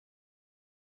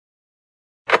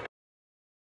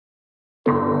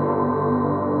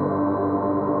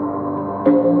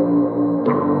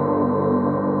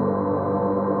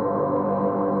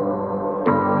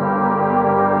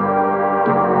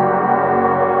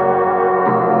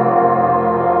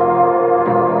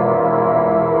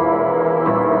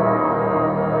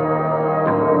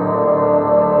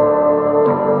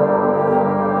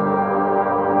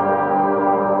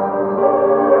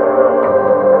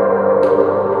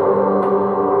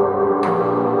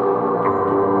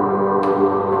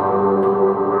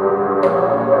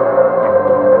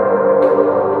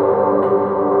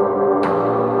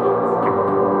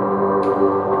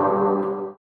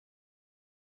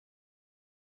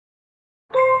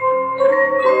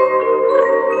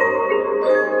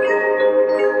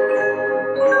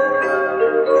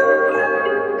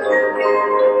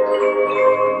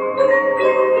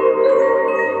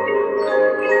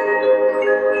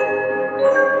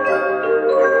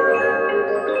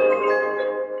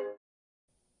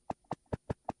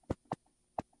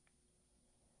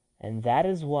And that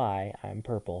is why I'm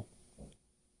purple.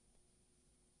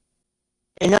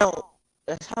 You know,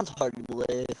 that sounds hard to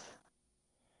believe.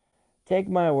 Take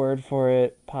my word for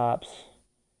it, Pops.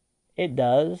 It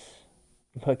does.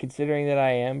 But considering that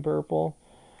I am purple,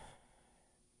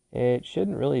 it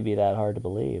shouldn't really be that hard to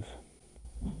believe.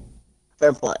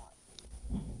 Fair point.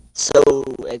 So,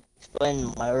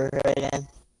 explain my word again.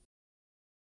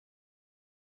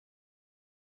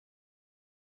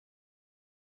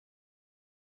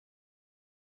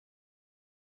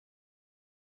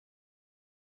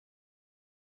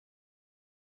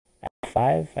 At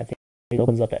 5, I think it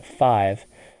opens up at 5.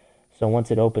 So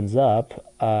once it opens up,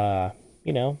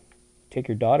 take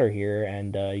your daughter here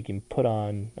and you can put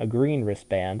on a green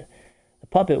wristband. The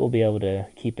puppet will be able to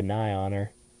keep an eye on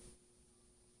her.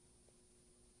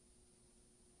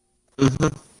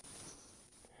 Mm-hmm.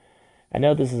 I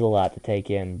know this is a lot to take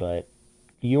in, but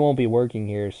you won't be working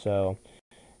here, so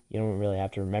you don't really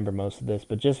have to remember most of this.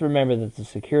 But just remember that the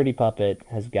security puppet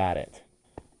has got it.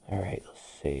 All right, let's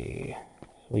see.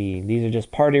 These are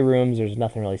just party rooms. There's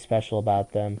nothing really special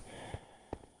about them.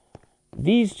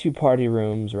 These two party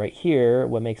rooms right here,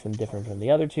 what makes them different from the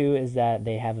other two is that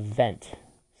they have a vent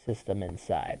system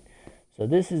inside. So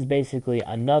this is basically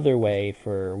another way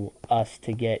for us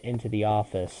to get into the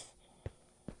office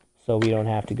so we don't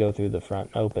have to go through the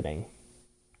front opening.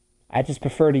 I just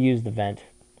prefer to use the vent.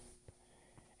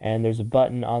 And there's a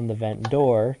button on the vent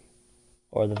door,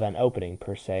 or the vent opening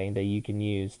per se, that you can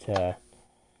use to